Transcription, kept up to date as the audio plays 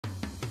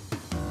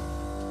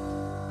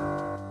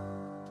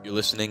You're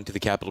listening to the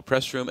Capitol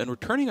Press Room, and we're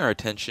turning our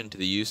attention to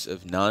the use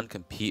of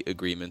non-compete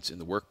agreements in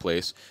the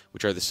workplace,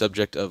 which are the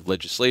subject of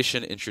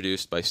legislation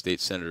introduced by State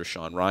Senator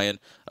Sean Ryan,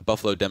 a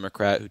Buffalo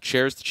Democrat who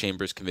chairs the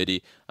Chamber's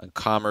Committee on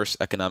Commerce,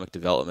 Economic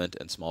Development,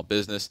 and Small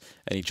Business,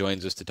 and he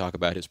joins us to talk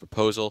about his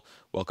proposal.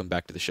 Welcome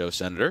back to the show,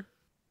 Senator.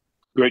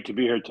 Great to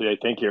be here today.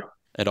 Thank you.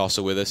 And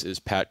also with us is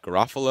Pat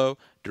Garofalo,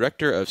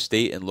 Director of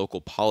State and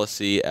Local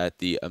Policy at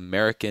the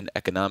American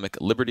Economic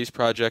Liberties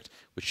Project,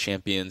 which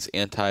champions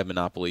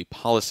anti-monopoly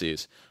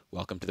policies.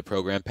 Welcome to the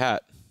program,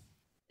 Pat.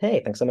 Hey,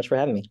 thanks so much for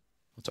having me.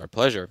 It's our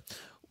pleasure.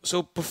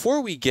 So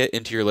before we get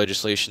into your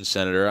legislation,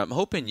 Senator, I'm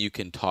hoping you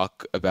can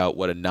talk about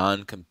what a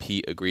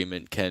non-compete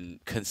agreement can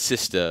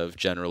consist of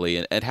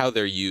generally and how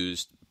they're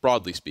used,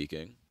 broadly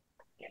speaking.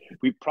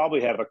 We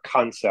probably have a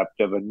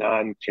concept of a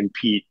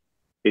non-compete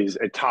is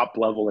a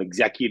top-level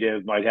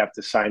executive might have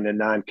to sign a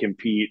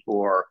non-compete,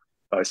 or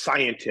a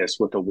scientist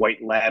with a white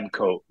lab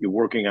coat you're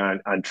working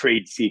on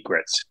trade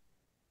secrets.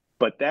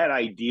 But that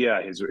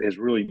idea has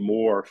really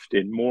morphed,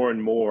 and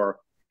more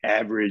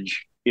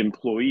average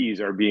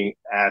employees are being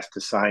asked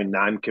to sign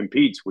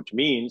non-competes, which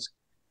means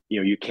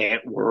you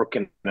can't work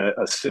in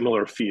a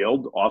similar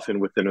field, often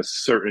within a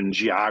certain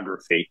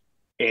geography.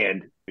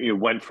 And it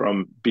went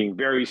from being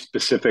very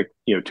specific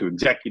to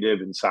executive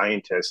and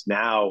scientists.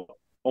 Now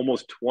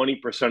almost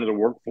 20% of the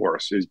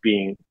workforce is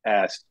being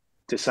asked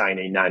to sign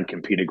a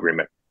non-compete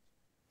agreement.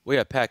 Well,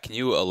 yeah, Pat, can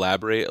you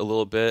elaborate a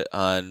little bit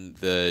on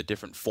the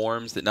different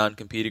forms that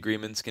non-compete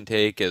agreements can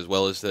take, as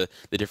well as the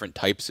different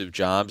types of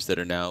jobs that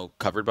are now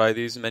covered by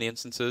these in many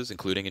instances,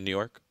 including in New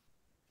York?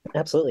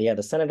 Absolutely. Yeah,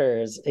 the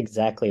senator is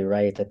exactly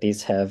right that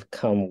these have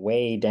come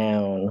way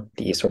down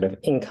the sort of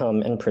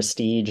income and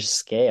prestige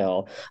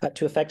scale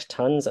to affect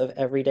tons of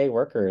everyday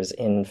workers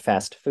in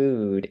fast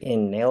food,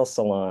 in nail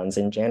salons,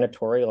 in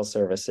janitorial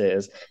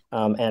services,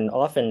 and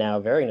often now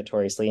very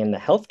notoriously in the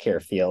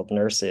healthcare field,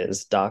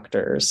 nurses,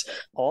 doctors,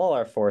 all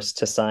are forced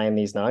to sign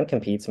these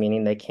non-competes,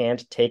 meaning they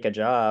can't take a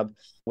job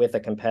with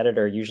a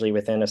competitor, usually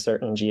within a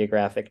certain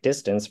geographic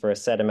distance for a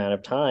set amount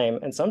of time.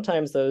 And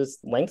sometimes those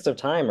lengths of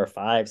time are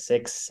 5,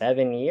 6,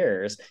 7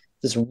 years.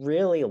 This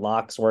really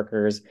locks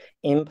workers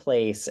in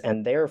place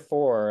and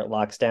therefore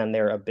locks down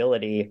their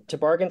ability to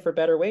bargain for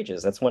better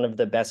wages. That's one of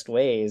the best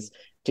ways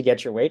to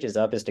get your wages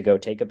up, is to go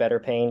take a better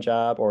paying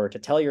job, or to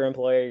tell your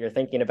employer you're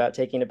thinking about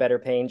taking a better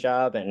paying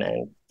job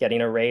and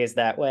getting a raise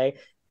that way.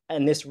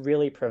 And this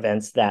really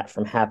prevents that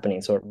from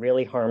happening. So it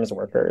really harms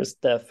workers.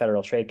 The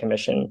Federal Trade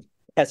Commission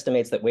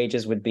estimates that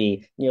wages would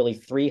be nearly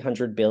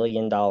 $300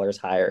 billion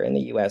higher in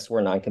the U.S.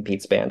 were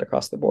non-competes banned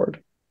across the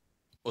board.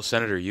 Well,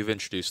 Senator, you've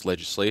introduced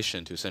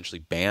legislation to essentially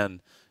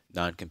ban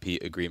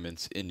non-compete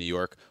agreements in New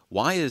York.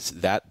 Why is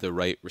that the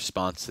right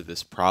response to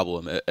this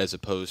problem, as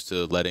opposed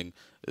to letting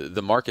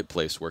the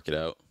marketplace work it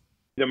out?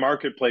 The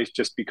marketplace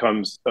just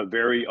becomes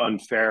very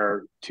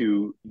unfair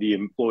to the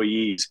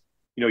employees.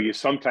 You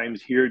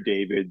sometimes hear,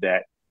 David,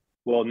 that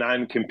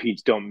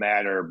non-competes don't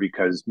matter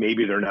because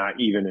maybe they're not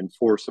even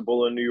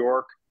enforceable in New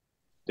York.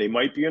 They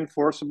might be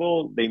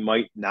enforceable, they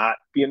might not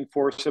be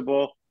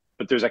enforceable,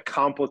 but there's a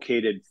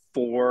complicated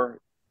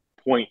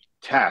 4-point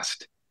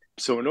test.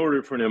 So in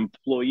order for an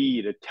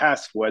employee to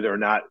test whether or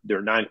not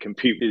their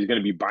non-compete is going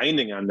to be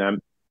binding on them,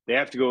 they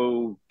have to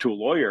go to a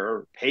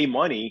lawyer, pay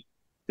money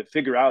to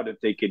figure out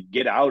if they could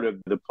get out of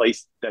the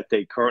place that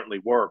they currently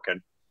work.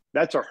 And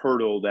that's a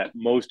hurdle that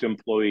most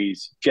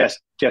employees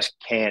just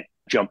can't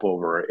jump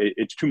over.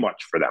 It's too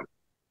much for them.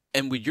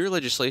 And would your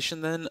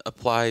legislation then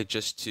apply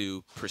just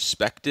to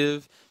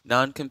prospective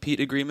non-compete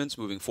agreements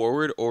moving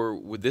forward, or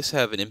would this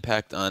have an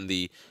impact on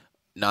the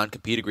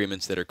non-compete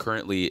agreements that are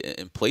currently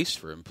in place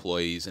for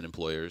employees and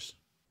employers?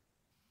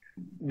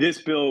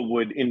 This bill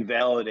would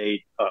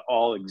invalidate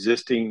all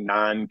existing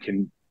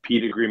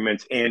non-compete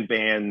agreements and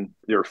ban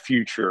their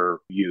future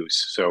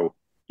use. So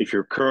if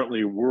you're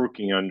currently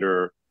working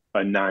under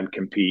a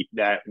non-compete,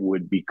 that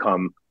would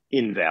become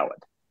invalid.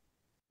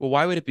 Well,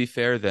 why would it be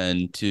fair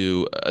then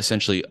to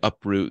essentially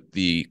uproot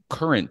the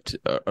current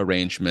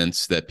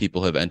arrangements that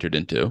people have entered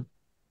into?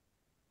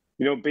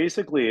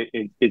 Basically,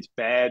 it's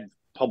bad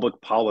public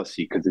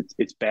policy because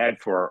it's bad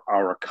for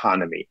our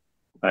economy.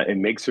 It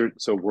makes it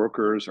so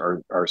workers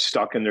are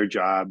stuck in their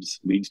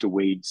jobs, leads to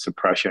wage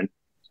suppression.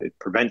 It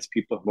prevents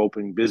people from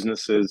opening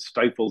businesses,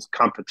 stifles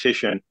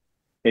competition.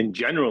 And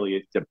generally,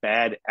 it's a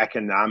bad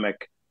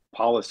economic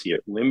policy.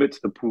 It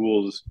limits the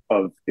pools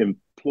of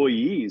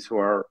employees who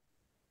are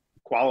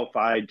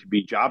qualified to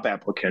be job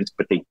applicants,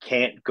 but they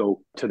can't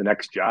go to the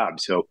next job.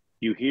 So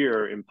you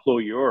hear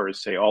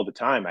employers say all the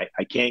time,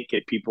 I can't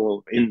get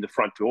people in the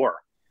front door.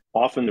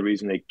 Often the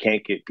reason they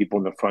can't get people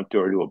in the front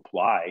door to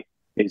apply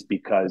is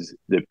because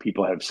the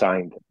people have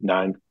signed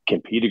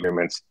non-compete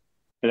agreements.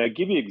 And I'll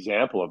give you an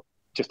example of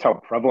just how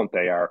prevalent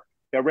they are.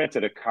 I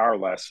rented a car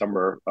last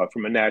summer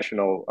from a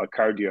national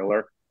car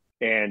dealer,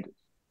 and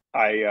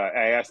I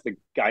asked the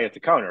guy at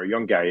the counter, a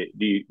young guy,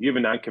 do you have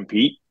a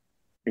non-compete?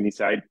 And he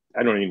said,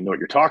 I don't even know what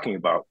you're talking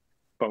about.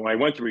 But when I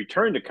went to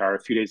return the car a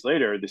few days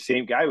later, the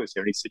same guy was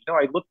there. And he said,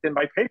 I looked in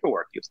my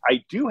paperwork. He goes,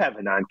 I do have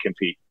a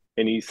non-compete.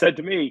 And he said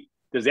to me,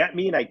 does that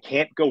mean I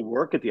can't go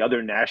work at the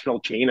other national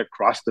chain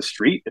across the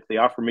street if they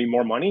offer me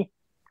more money?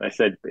 I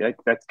said,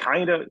 that's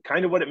kind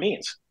of what it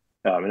means.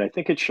 And I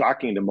think it's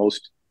shocking to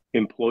most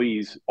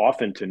employees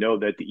often to know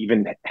that they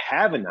even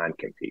have a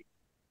non-compete.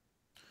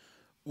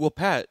 Well,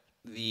 Pat,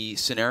 the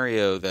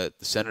scenario that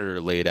the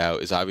senator laid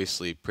out is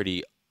obviously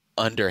pretty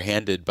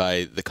underhanded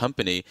by the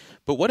company,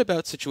 but what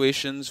about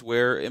situations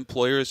where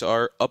employers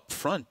are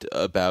upfront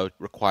about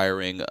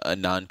requiring a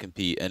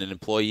non-compete and an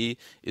employee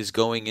is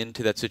going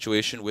into that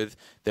situation with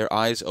their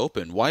eyes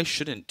open? Why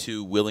shouldn't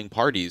two willing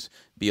parties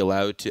be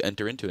allowed to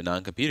enter into a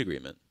non-compete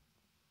agreement?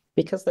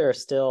 Because there are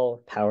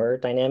still power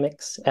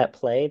dynamics at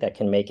play that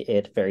can make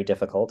it very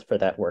difficult for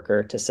that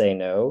worker to say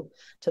no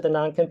to the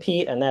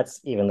non-compete. And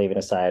that's even leaving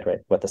aside, right,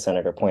 what the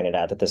senator pointed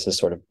out, that this is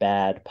sort of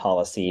bad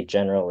policy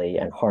generally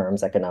and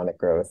harms economic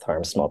growth,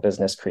 harms small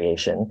business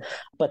creation.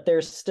 But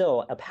there's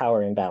still a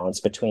power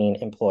imbalance between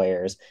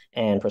employers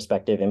and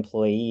prospective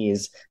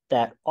employees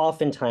that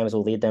oftentimes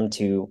will lead them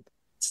to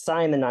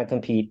sign the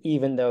non-compete,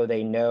 even though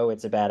they know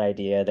it's a bad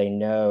idea. They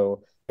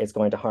know it's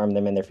going to harm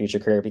them in their future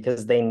career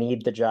because they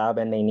need the job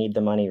and they need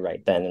the money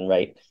right then and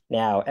right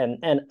now. And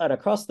an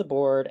across the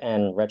board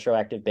and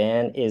retroactive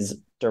ban is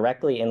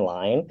directly in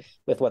line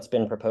with what's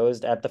been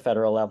proposed at the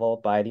federal level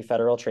by the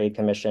Federal Trade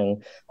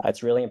Commission.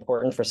 It's really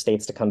important for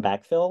states to come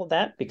backfill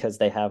that because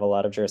they have a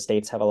lot of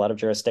states have a lot of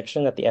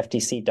jurisdiction that the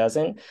FTC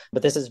doesn't.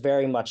 But this is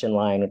very much in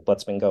line with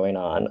what's been going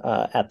on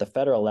at the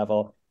federal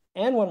level.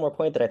 And one more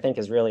point that I think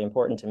is really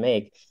important to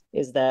make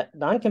is that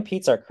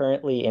non-competes are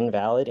currently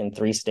invalid in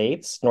 3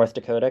 states, North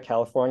Dakota,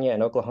 California,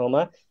 and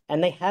Oklahoma,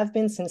 and they have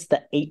been since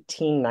the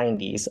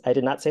 1890s. I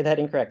did not say that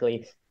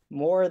incorrectly.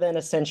 More than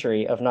a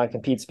century of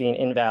non-competes being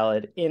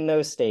invalid in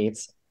those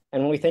states.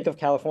 And when we think of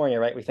California,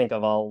 right, we think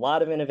of a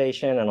lot of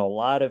innovation and a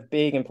lot of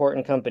big,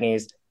 important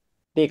companies.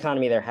 The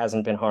economy there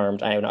hasn't been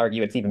harmed. I would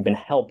argue it's even been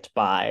helped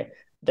by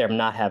them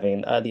not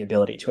having the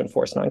ability to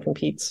enforce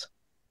non-competes.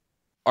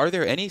 Are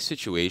there any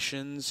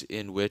situations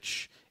in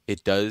which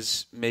it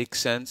does make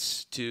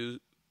sense to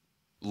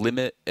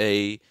limit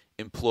a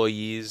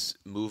employee's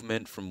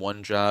movement from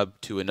one job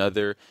to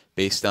another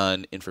based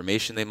on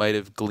information they might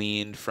have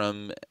gleaned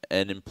from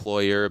an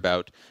employer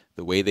about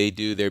the way they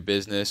do their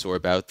business or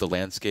about the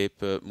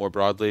landscape more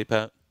broadly,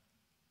 Pat?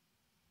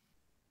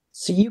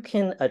 So you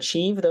can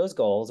achieve those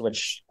goals,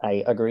 which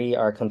I agree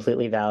are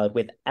completely valid,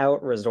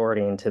 without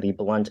resorting to the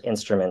blunt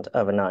instrument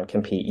of a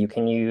non-compete. You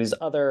can use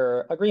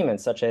other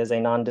agreements, such as a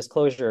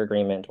non-disclosure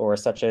agreement or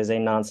such as a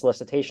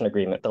non-solicitation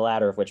agreement, the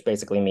latter of which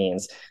basically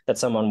means that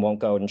someone won't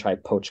go and try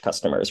poach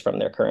customers from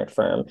their current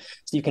firm.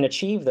 So you can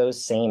achieve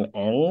those same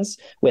ends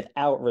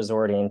without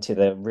resorting to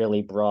the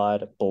really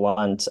broad,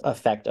 blunt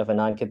effect of a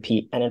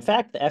non-compete. And in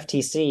fact, the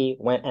FTC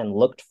went and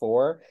looked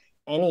for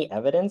any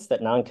evidence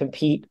that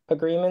non-compete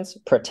agreements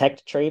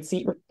protect trade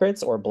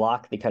secrets or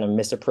block the kind of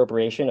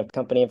misappropriation of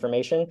company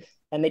information,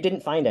 and they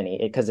didn't find any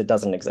because it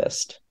doesn't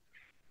exist.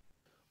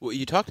 Well,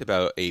 you talked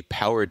about a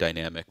power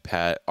dynamic,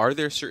 Pat. Are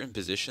there certain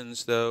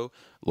positions, though,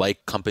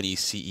 like company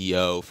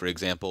CEO, for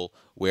example,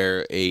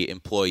 where a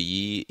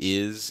employee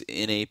is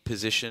in a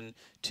position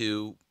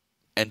to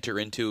enter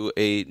into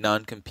a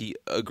non-compete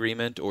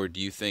agreement, or do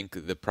you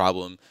think the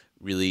problem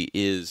really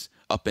is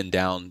up and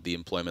down the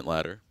employment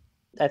ladder?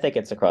 I think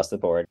it's across the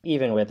board,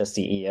 even with a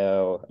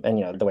CEO,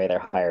 and the way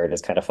they're hired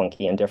is kind of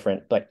funky and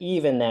different. But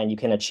even then, you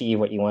can achieve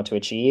what you want to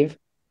achieve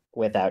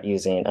without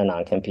using a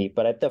non-compete.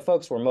 But the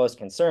folks we're most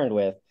concerned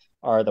with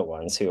are the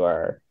ones who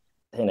are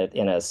in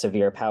a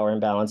severe power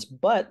imbalance.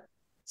 But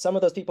some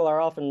of those people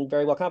are often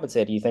very well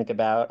compensated. You think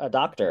about a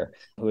doctor,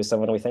 who is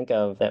someone we think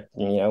of that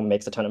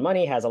makes a ton of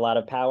money, has a lot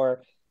of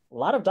power. A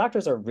lot of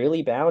doctors are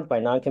really bound by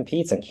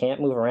non-competes and can't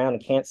move around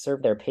and can't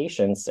serve their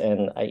patients.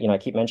 And I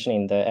keep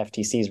mentioning the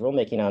FTC's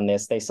rulemaking on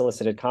this. They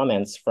solicited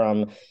comments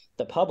from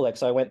the public.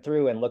 So I went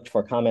through and looked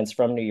for comments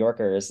from New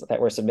Yorkers that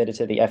were submitted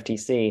to the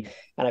FTC.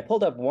 And I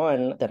pulled up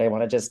one that I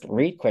want to just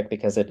read quick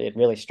because it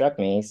really struck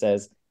me. He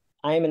says,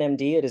 I am an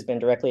MD that has been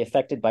directly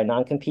affected by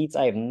non-competes.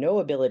 I have no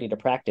ability to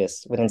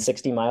practice within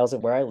 60 miles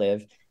of where I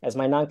live, as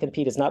my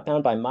non-compete is not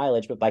bound by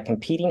mileage, but by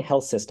competing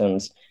health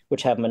systems,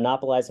 which have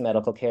monopolized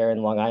medical care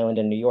in Long Island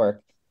and New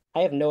York.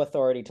 I have no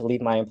authority to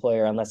leave my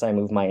employer unless I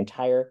move my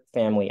entire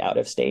family out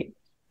of state.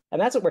 And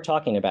that's what we're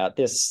talking about.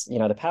 This,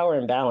 the power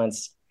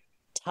imbalance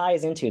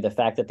ties into the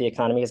fact that the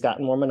economy has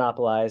gotten more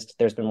monopolized.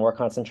 There's been more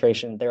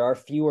concentration. There are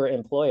fewer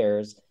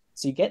employers.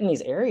 So you get in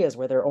these areas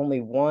where there are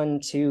only 1,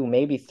 2,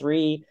 maybe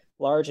 3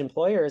 large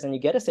employers, and you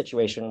get a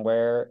situation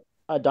where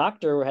a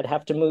doctor would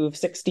have to move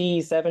 60,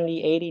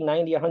 70, 80,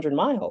 90, 100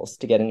 miles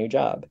to get a new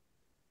job.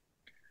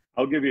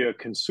 I'll give you a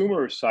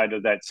consumer side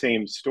of that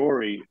same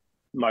story.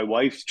 My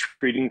wife's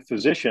treating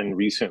physician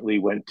recently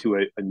went to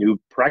a new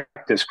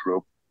practice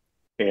group.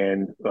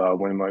 And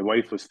when my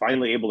wife was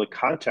finally able to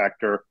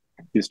contact her,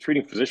 his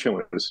treating physician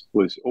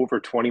was over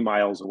 20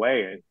 miles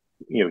away.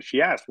 And,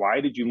 she asked, why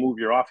did you move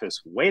your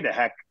office way the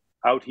heck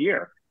out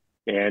here?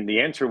 And the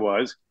answer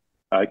was,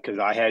 because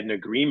I had an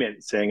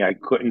agreement saying I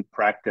couldn't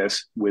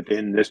practice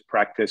within this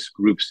practice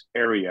group's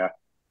area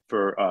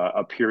for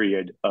a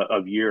period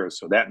of years.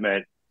 So that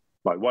meant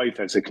my wife,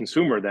 as a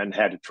consumer, then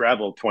had to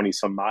travel 20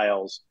 some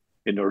miles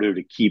in order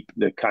to keep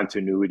the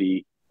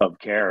continuity of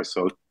care.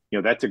 So,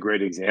 that's a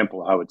great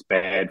example of how it's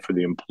bad for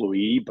the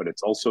employee, but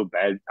it's also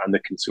bad on the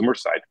consumer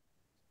side.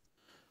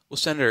 Well,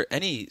 Senator,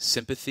 any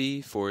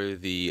sympathy for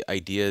the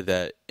idea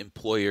that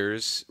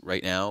employers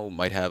right now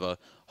might have a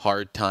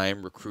hard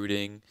time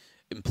recruiting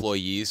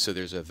employees, so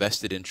there's a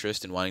vested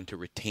interest in wanting to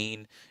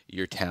retain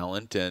your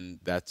talent, and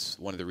that's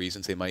one of the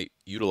reasons they might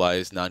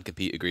utilize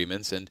non-compete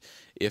agreements. And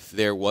if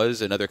there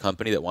was another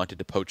company that wanted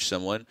to poach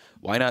someone,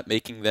 why not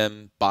making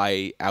them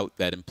buy out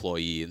that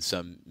employee in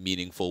some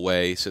meaningful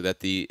way so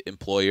that the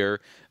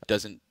employer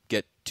doesn't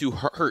get too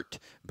hurt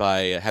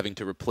by having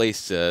to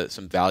replace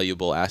some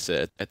valuable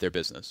asset at their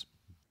business?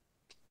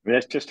 I mean,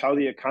 that's just how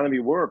the economy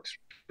works,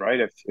 right?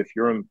 If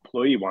your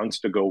employee wants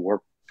to go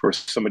work for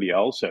somebody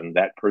else and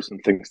that person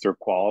thinks they're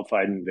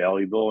qualified and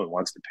valuable and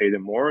wants to pay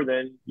them more,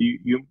 then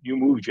you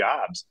move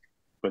jobs.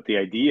 But the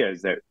idea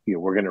is that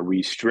we're going to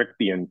restrict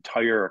the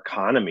entire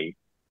economy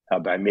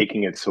by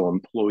making it so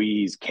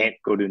employees can't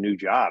go to new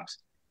jobs.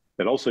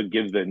 That also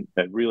gives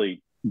that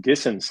really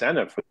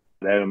disincentive for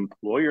that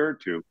employer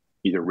to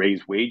either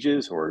raise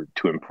wages or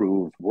to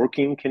improve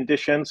working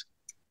conditions.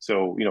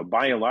 So,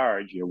 by and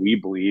large, we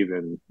believe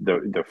in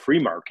the free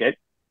market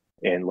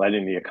and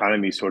letting the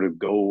economy sort of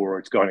go where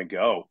it's going to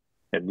go.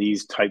 And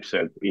these types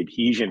of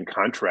adhesion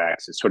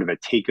contracts is sort of a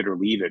take it or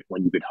leave it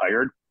when you get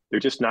hired. They're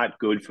just not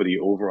good for the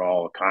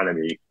overall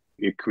economy.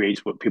 It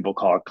creates what people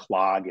call a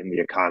clog in the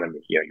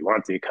economy. You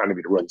want the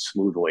economy to run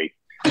smoothly,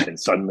 and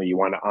suddenly you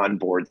want to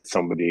onboard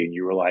somebody and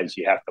you realize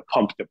you have to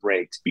pump the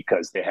brakes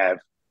because they have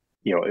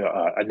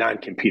a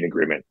non-compete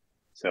agreement.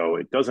 So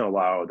it doesn't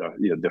allow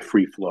the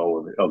free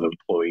flow of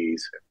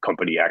employees,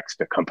 company X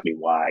to company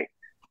Y.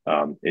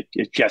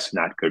 It's just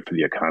not good for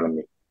the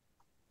economy.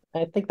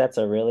 I think that's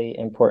a really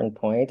important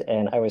point,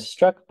 and I was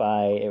struck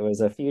by it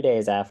was a few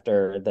days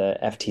after the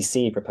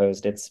FTC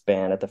proposed its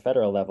ban at the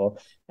federal level,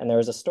 and there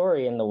was a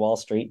story in the Wall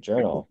Street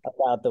Journal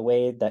about the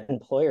way that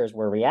employers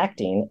were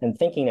reacting and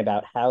thinking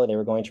about how they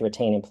were going to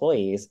retain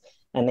employees,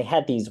 and they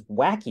had these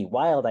wacky,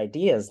 wild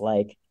ideas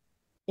like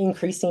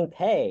increasing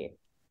pay,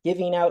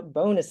 giving out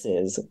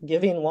bonuses,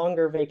 giving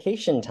longer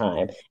vacation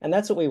time. And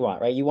that's what we want,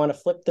 right? You want to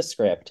flip the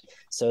script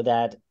so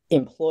that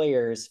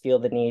employers feel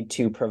the need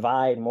to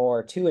provide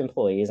more to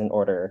employees in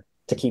order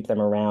to keep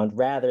them around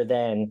rather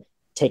than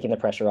taking the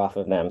pressure off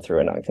of them through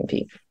a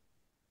non-compete.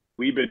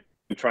 We've been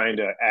trying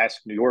to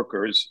ask New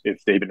Yorkers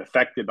if they've been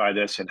affected by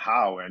this and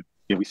how. And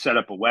we set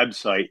up a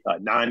website,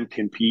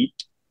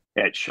 non-compete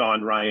at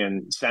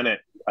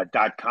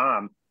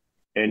SeanRyanSenate.com.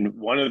 And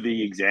one of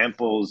the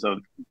examples of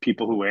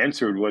people who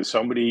answered was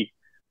somebody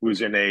who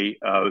was in the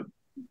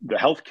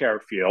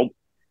healthcare field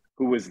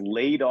who was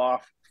laid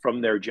off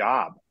from their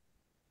job.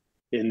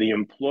 And the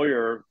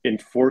employer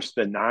enforced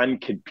the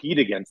non-compete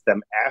against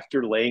them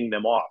after laying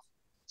them off.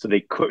 So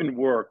they couldn't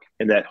work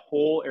in that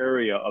whole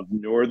area of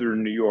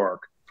northern New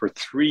York for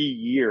 3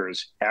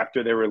 years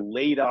after they were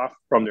laid off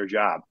from their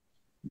job.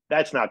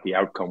 That's not the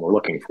outcome we're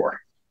looking for.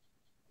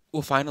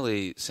 Well,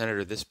 finally,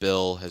 Senator, this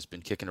bill has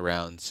been kicking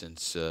around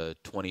since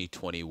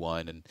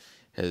 2021 and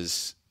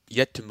has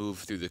yet to move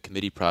through the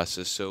committee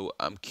process. So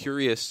I'm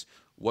curious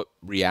what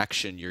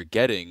reaction you're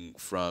getting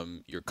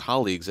from your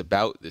colleagues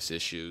about this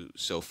issue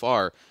so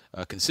far,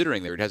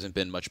 considering there hasn't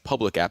been much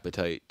public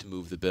appetite to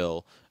move the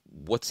bill.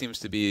 What seems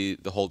to be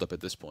the holdup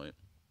at this point?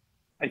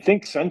 I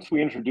think since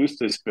we introduced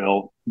this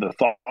bill, the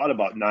thought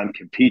about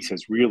non-competes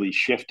has really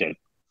shifted.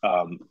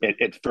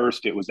 At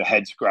first, it was a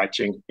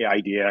head-scratching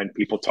idea, and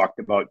people talked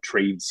about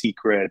trade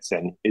secrets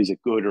and is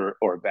it good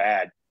or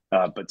bad.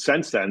 But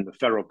since then, the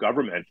federal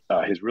government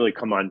has really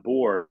come on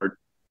board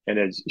and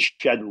has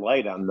shed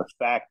light on the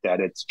fact that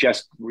it's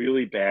just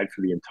really bad for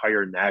the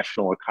entire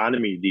national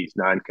economy, these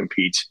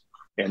non-competes,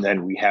 and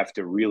then we have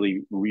to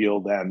really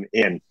reel them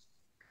in.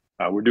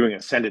 We're doing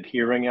a Senate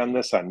hearing on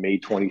this on May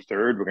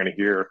 23rd. We're going to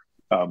hear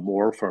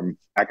more from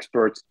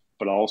experts,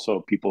 but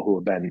also people who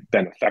have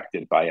been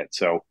affected by it.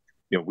 So,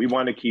 we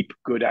want to keep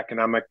good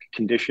economic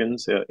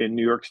conditions in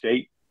New York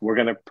State. We're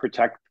going to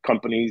protect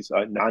companies'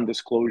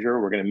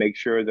 non-disclosure. We're going to make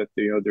sure that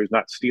there's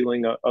not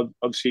stealing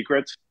of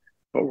secrets.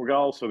 But we're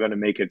also going to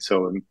make it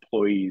so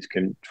employees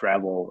can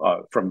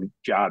travel from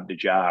job to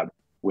job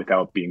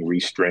without being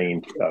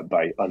restrained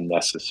by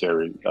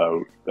unnecessary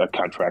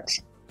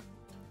contracts.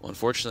 Well,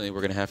 unfortunately, we're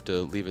going to have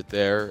to leave it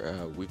there.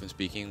 We've been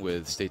speaking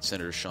with State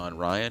Senator Sean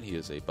Ryan. He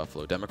is a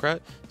Buffalo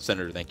Democrat.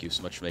 Senator, thank you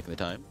so much for making the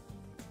time.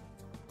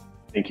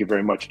 Thank you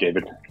very much,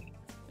 David.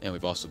 And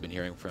we've also been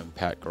hearing from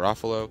Pat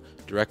Garofalo,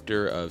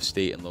 Director of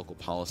State and Local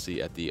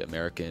Policy at the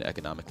American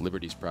Economic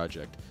Liberties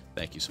Project.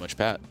 Thank you so much,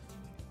 Pat.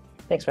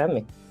 Thanks for having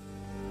me.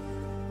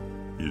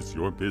 Is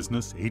your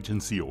business,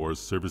 agency, or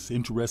service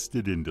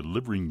interested in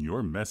delivering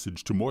your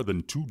message to more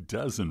than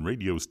 24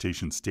 radio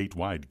stations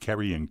statewide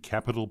carrying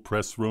Capital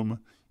Press Room?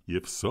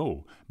 If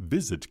so,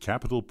 visit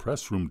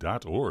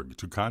capitalpressroom.org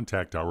to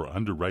contact our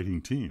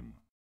underwriting team.